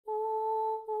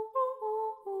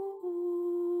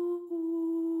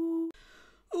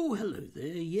Oh, hello there.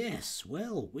 Yes,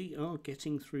 well, we are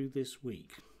getting through this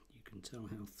week. You can tell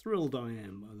how thrilled I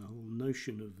am by the whole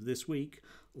notion of this week,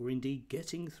 or indeed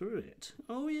getting through it.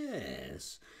 Oh,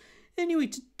 yes. Anyway,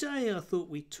 today I thought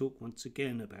we'd talk once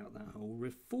again about that whole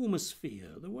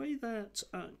reformosphere, the way that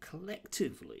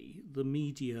collectively the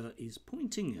media is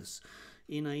pointing us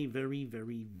in a very,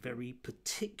 very, very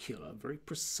particular, very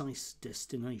precise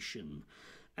destination.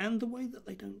 And the way that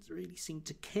they don't really seem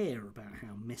to care about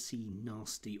how messy,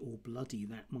 nasty or bloody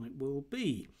that might well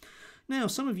be. Now,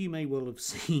 some of you may well have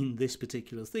seen this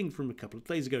particular thing from a couple of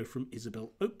days ago from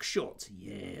Isabel Oakeshott.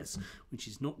 Yes, when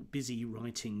she's not busy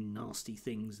writing nasty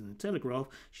things in the Telegraph,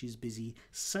 she's busy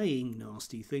saying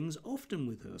nasty things, often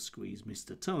with her squeeze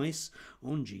Mr. Tice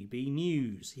on GB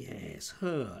News. Yes,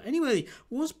 her. Anyway,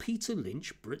 was Peter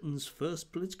Lynch Britain's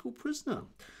first political prisoner?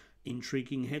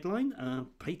 Intriguing headline.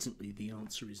 Patently the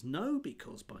answer is no,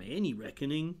 because by any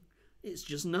reckoning it's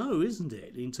just no, isn't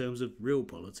it, in terms of real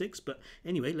politics. But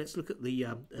anyway, let's look at the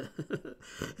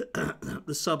the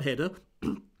subheader.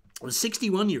 A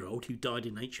 61-year-old who died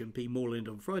in HMP Moorland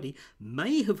on Friday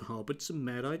may have harboured some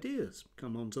mad ideas.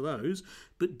 Come on to those.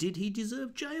 But did he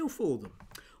deserve jail for them?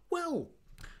 Well,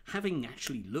 having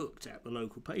actually looked at the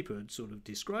local paper and sort of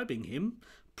describing him,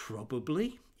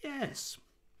 probably yes.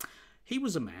 He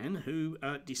was a man who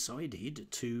decided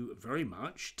to very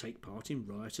much take part in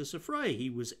riotous affray. He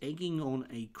was egging on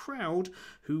a crowd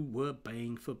who were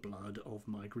baying for blood of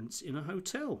migrants in a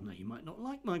hotel. Now, you might not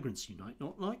like migrants, you might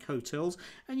not like hotels,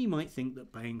 and you might think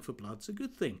that baying for blood's a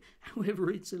good thing. However,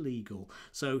 it's illegal.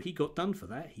 So he got done for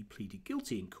that. He pleaded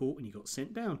guilty in court and he got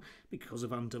sent down because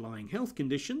of underlying health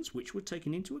conditions, which were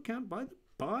taken into account by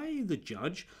the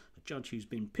judge, a judge who's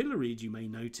been pilloried, you may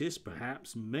notice,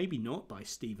 perhaps, maybe not, by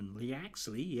Stephen Lee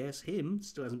Axley. Yes, him,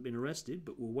 still hasn't been arrested,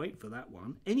 but we'll wait for that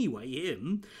one. Anyway,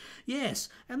 him, yes,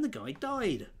 and the guy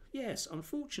died. Yes,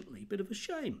 unfortunately, bit of a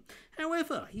shame.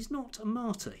 However, he's not a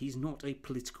martyr. He's not a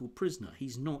political prisoner.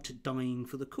 He's not dying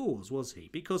for the cause, was he?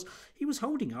 Because he was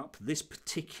holding up this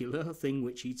particular thing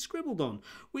which he'd scribbled on,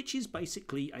 which is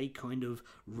basically a kind of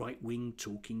right-wing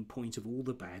talking point of all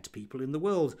the bad people in the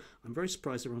world. I'm very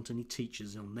surprised there aren't any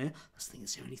teachers on there. I think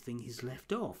it's the only thing he's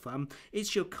left off.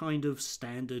 It's your kind of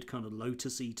standard kind of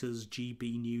Lotus Eaters,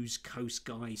 GB News, Coast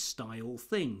Guy style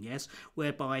thing, yes?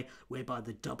 Whereby the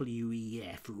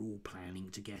WEF are all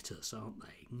planning to get us, aren't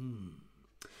they?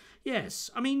 Yes,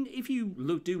 I mean, if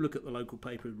you do look at the local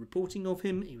paper reporting of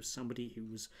him, he was somebody who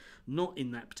was not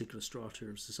in that particular strata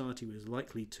of society, was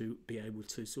likely to be able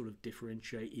to sort of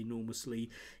differentiate enormously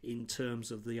in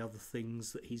terms of the other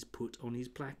things that he's put on his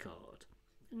placard.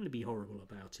 I'm going to be horrible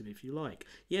about him if you like.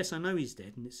 Yes, I know he's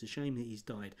dead and it's a shame that he's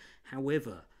died.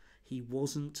 However, he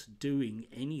wasn't doing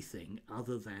anything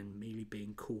other than merely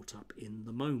being caught up in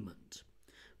the moment,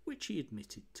 which he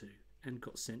admitted to and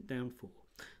got sent down for.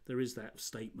 There is that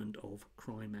statement of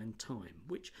crime and time,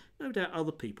 which no doubt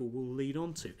other people will lead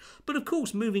on to. But of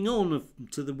course, moving on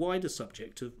to the wider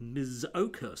subject of Ms.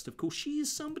 Oakhurst, of course, she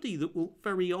is somebody that will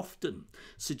very often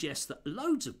suggest that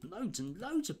loads and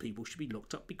loads of people should be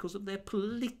locked up because of their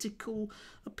political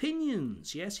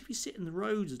opinions. Yes, if you sit in the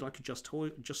roads like a Just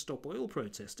Stop Oil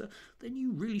protester, then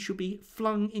you really should be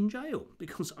flung in jail.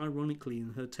 Because ironically,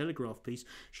 in her Telegraph piece,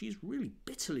 she is really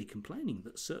bitterly complaining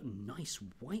that certain nice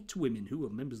white women who were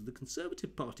members of the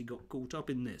Conservative Party got caught up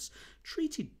in this,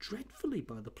 treated dreadfully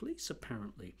by the police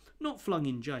apparently. Not flung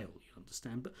in jail, you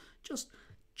understand, but just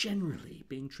generally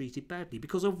being treated badly,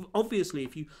 because obviously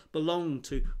if you belong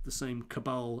to the same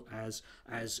cabal as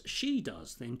she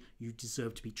does, then you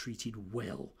deserve to be treated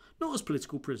well. Not as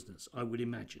political prisoners, I would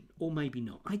imagine, or maybe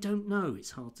not. I don't know,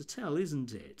 it's hard to tell,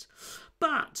 isn't it?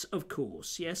 But, of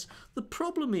course, yes, the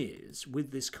problem is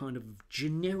with this kind of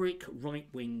generic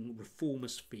right-wing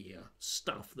reformosphere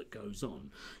stuff that goes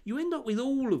on, you end up with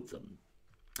all of them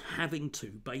having to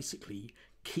basically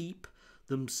keep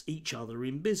each other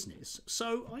in business.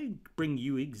 So I bring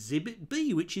you Exhibit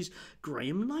B, which is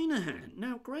Graham Linehan.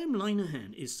 Now, Graham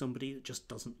Linehan is somebody that just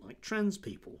doesn't like trans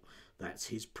people. That's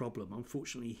his problem.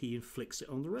 Unfortunately, he inflicts it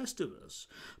on the rest of us.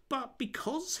 But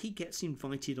because he gets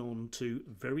invited on to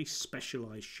very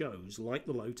specialised shows like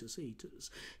the Lotus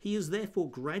Eaters, he has therefore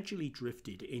gradually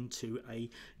drifted into a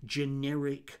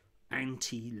generic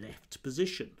anti-left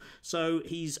position. So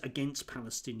he's against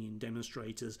Palestinian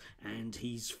demonstrators and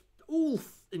he's all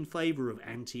in favour of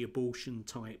anti-abortion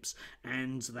types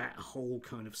and that whole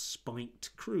kind of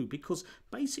spiked crew, because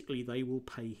basically they will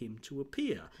pay him to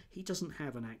appear. He doesn't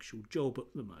have an actual job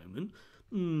at the moment,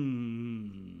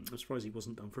 I'm surprised he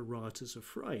wasn't done for riotous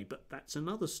affray, but that's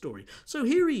another story. So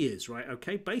here he is, right,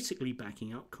 okay, basically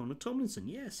backing up Connor Tomlinson.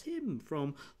 Yes, him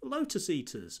from Lotus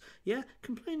Eaters, yeah,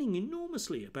 complaining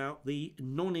enormously about the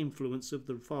non-influence of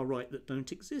the far right that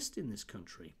don't exist in this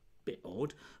country. Bit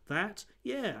odd that,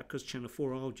 yeah, because Channel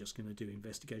 4 are just going to do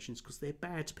investigations because they're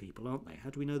bad people, aren't they?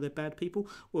 How do we know they're bad people?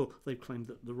 Well, they've claimed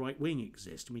that the right wing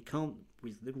exists, and we can't,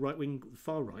 with the right wing, the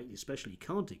far right especially,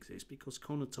 can't exist because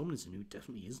Connor Tomlinson, who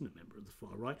definitely isn't a member of the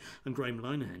far right, and Graham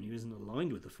Linehan, who isn't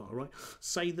aligned with the far right,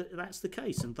 say that that's the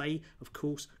case, and they, of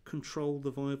course, control the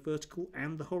vertical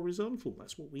and the horizontal.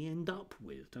 That's what we end up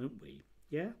with, don't we?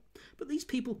 Yeah? But these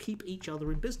people keep each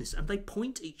other in business, and they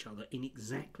point each other in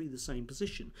exactly the same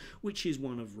position, which is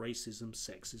one of racism,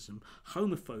 sexism,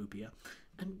 homophobia,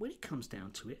 and when it comes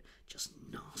down to it, just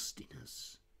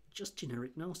nastiness. Just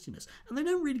generic nastiness. And they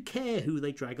don't really care who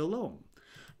they drag along.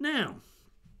 Now,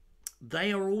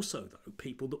 they are also, though,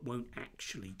 people that won't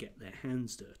actually get their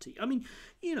hands dirty. I mean,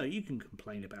 you know, you can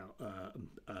complain about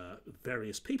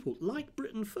various people, like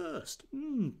Britain First.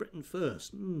 Britain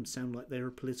First. Sound like they're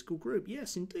a political group.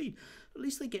 Yes, indeed. At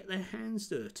least they get their hands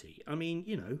dirty. I mean,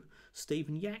 you know,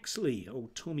 Stephen Yaxley,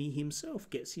 old Tommy himself,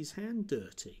 gets his hand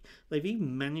dirty. They've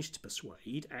even managed to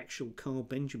persuade actual Carl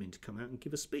Benjamin to come out and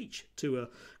give a speech to a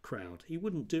crowd. He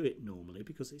wouldn't do it normally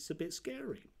because it's a bit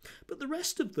scary. But the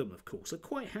rest of them, of course, are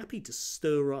quite happy to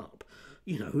stir up,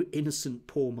 you know, innocent,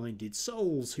 poor-minded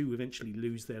souls who eventually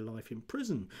lose their life in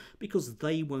prison because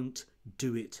they won't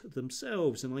do it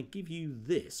themselves. And I give you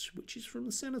this, which is from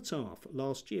the Cenotaph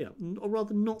last year, or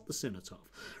rather not the Cenotaph.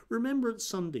 Remembrance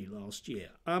Sunday last year,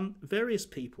 various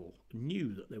people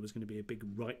knew that there was going to be a big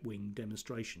right-wing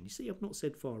demonstration. You see, I've not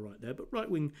said far right there, but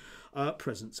right-wing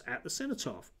presence at the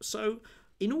Cenotaph. So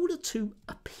in order to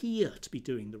appear to be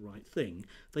doing the right thing,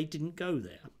 they didn't go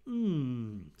there.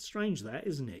 Strange that,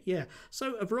 isn't it? Yeah.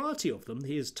 So a variety of them.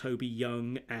 Here's Toby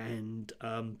Young and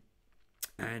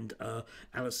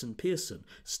Alison Pearson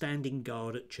standing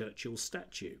guard at Churchill's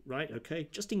statue, right? Okay,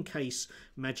 just in case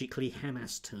magically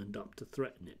Hamas turned up to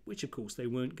threaten it, which of course they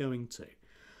weren't going to.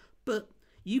 But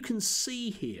you can see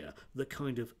here the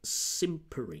kind of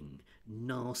simpering,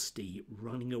 nasty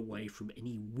running away from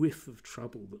any whiff of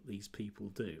trouble that these people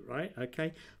do, right?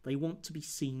 Okay, they want to be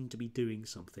seen to be doing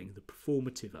something, the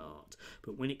performative art,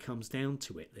 but when it comes down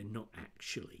to it, they're not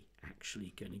actually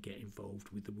going to get involved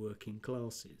with the working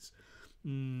classes.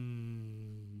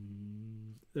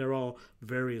 There are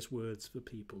various words for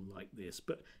people like this,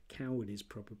 but coward is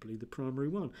probably the primary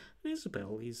one. And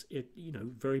Isabel is, you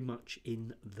know, very much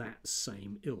in that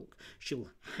same ilk. She'll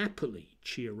happily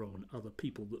cheer on other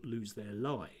people that lose their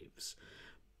lives,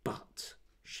 but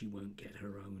she won't get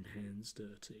her own hands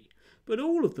dirty. But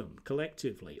all of them,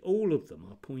 collectively, all of them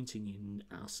are pointing in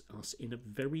us in a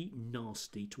very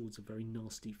nasty, towards a very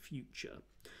nasty future.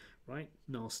 Right?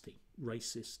 Nasty,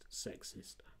 racist,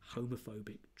 sexist,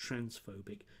 homophobic,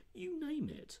 transphobic, you name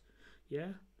it.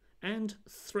 Yeah? And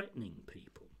threatening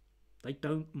people. They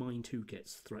don't mind who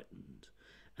gets threatened.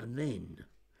 And then,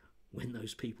 when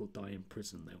those people die in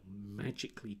prison, they'll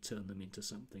magically turn them into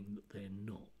something that they're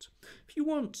not. If you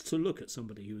want to look at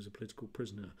somebody who is a political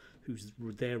prisoner who's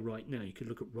there right now, you could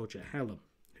look at Roger Hallam,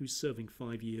 who's serving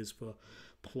 5 years for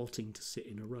plotting to sit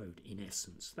in a road, in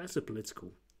essence. That's a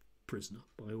political prisoner,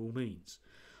 by all means.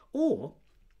 Or,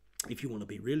 if you want to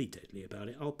be really deadly about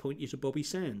it, I'll point you to Bobby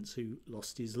Sands, who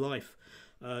lost his life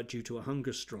due to a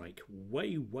hunger strike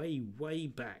way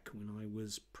back when I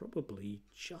was probably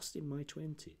just in my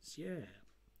 20s. Yeah.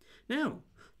 Now,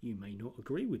 you may not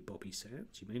agree with Bobby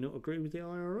Sands, you may not agree with the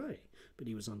IRA, but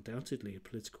he was undoubtedly a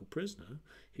political prisoner.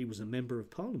 He was a member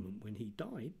of Parliament when he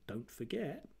died, don't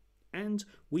forget. And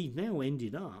we've now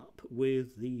ended up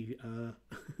with the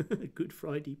Good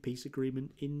Friday peace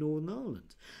agreement in Northern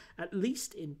Ireland, at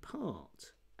least in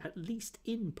part,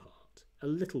 a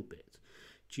little bit,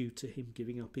 due to him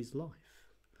giving up his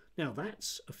life. Now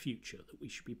that's a future that we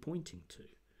should be pointing to,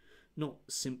 not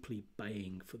simply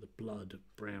baying for the blood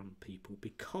of brown people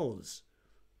because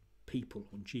people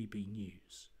on GB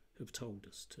News have told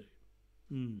us to.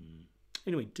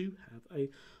 Anyway, do have a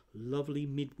lovely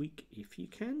midweek if you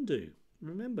can do.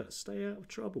 Remember, stay out of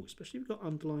trouble, especially if you've got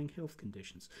underlying health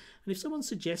conditions. And if someone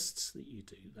suggests that you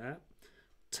do that,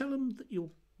 tell them that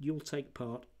you'll take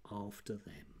part after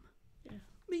them. Yeah,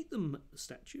 meet them at the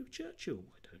statue of Churchill,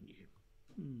 why don't you?